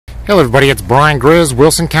Hello everybody, it's Brian Griz,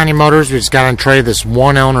 Wilson County Motors. We just got on trade this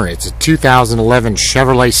one owner. It's a 2011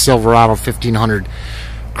 Chevrolet Silverado 1500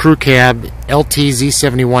 crew cab LT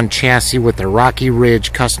Z71 chassis with a Rocky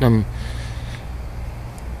Ridge custom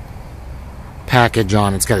package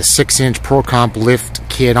on it. It's got a 6-inch Pro Comp lift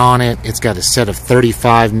kit on it. It's got a set of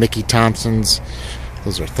 35 Mickey Thompsons.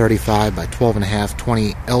 Those are 35 by 12.5,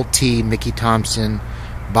 20 LT Mickey Thompson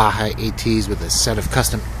Baja ATs with a set of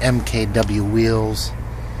custom MKW wheels.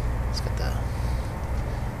 It's got the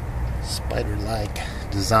spider-like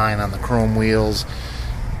design on the chrome wheels.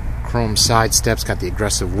 Chrome side steps, got the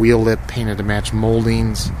aggressive wheel lip painted to match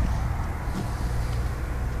moldings.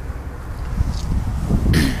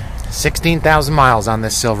 16,000 miles on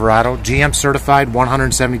this Silverado. GM certified,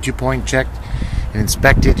 172 point checked and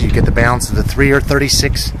inspected. You get the balance of the 3-year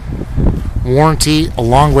 36 warranty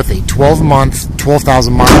along with a 12-month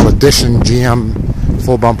 12,000 mile edition GM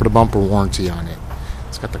full bumper to bumper warranty on it.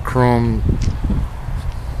 It's got the chrome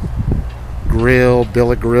grill,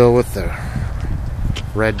 billet grill with the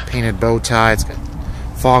red painted bow tie. It's got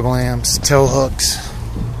fog lamps, tow hooks.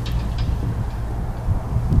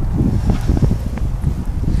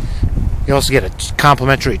 You also get a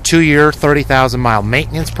complimentary 2-year 30,000 mile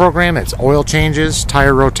maintenance program. It's oil changes,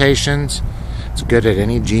 tire rotations. It's good at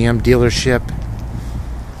any GM dealership.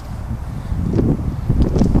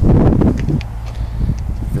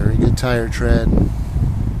 Very good tire tread.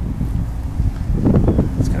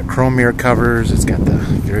 It's got chrome mirror covers. It's got the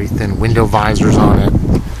very thin window visors on it.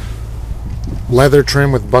 Leather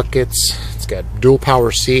trim with buckets. It's got dual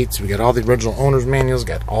power seats. We got all the original owner's manuals.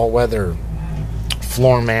 Got all-weather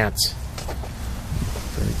floor mats.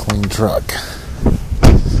 Very clean truck.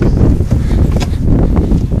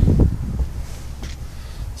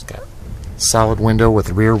 It's got solid window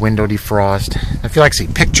with rear window defrost. If you like to see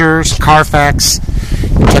pictures, Carfax, you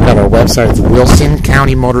can check out our website. It's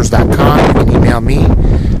wilsoncounty.motors.com. You can email me,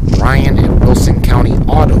 Brian at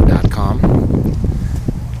wilsoncountyauto.com.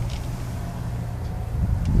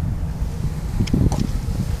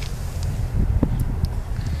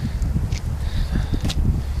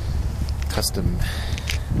 Custom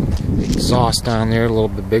exhaust on there, a little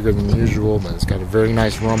bit bigger than usual, but it's got a very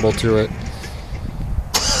nice rumble to it.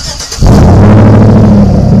 It's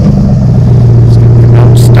got the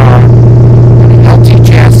ONSTAR LT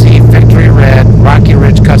chassis, Victory Red, Rocky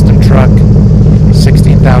Ridge custom truck,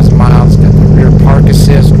 16,000 miles. Got the rear park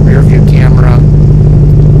assist, rear view camera,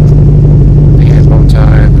 and bow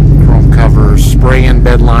tie, chrome covers, spray-in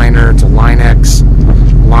bed liner. It's a LINEX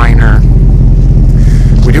liner.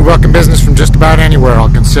 We do welcome business from just about anywhere. I'll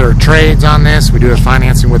consider trades on this. We do have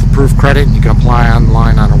financing with approved credit. You can apply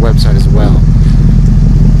online on our website as well.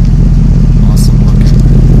 Awesome looking.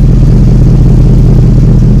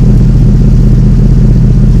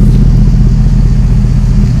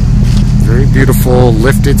 Very beautiful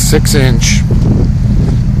lifted 6-inch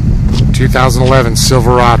 2011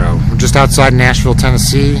 Silverado. We're just outside Nashville,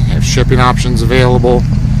 Tennessee. Have shipping options available.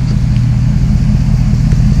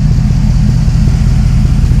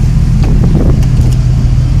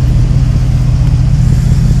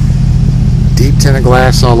 Deep tinted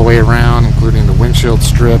glass all the way around, including the windshield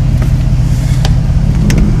strip.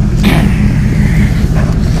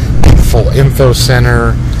 Full info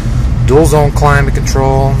center. Dual zone climate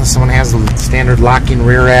control. This one has the standard locking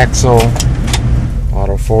rear axle.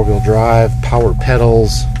 Auto 4-wheel drive. Power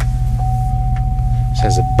pedals. This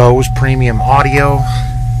has a BOSE premium audio.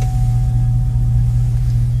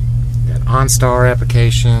 Got ONSTAR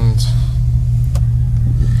applications.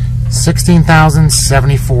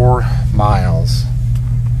 16,074 miles.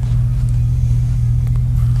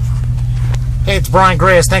 Hey, it's Brian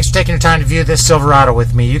Griz. Thanks for taking your time to view this Silverado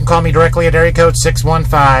with me. You can call me directly at area code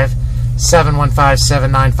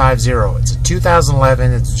 615-715-7950. It's a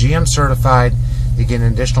 2011. It's GM certified. You get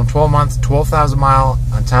an additional 12-month, 12,000 mile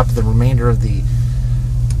on top of the remainder of the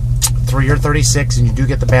 3-year 36, and you do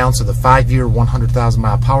get the balance of the 5-year 100,000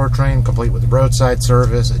 mile powertrain, complete with roadside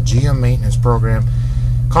service, a GM maintenance program.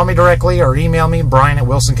 Call me directly or email me, Brian at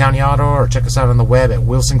Wilson County Auto, or check us out on the web at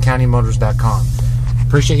wilsoncountymotors.com.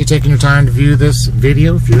 Appreciate you taking your time to view this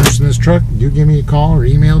video. If you're interested in this truck, do give me a call or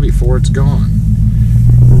email before it's gone.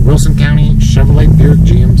 We're Wilson County Chevrolet Buick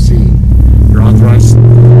GMC. You're authorized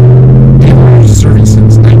dealer serving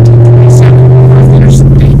since 1927 off the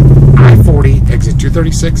Interstate I-40, exit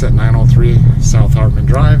 236 at 903 South Hartman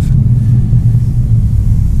Drive.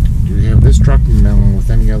 Do you have this truck along with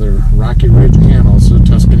any other Rocky Ridge panels?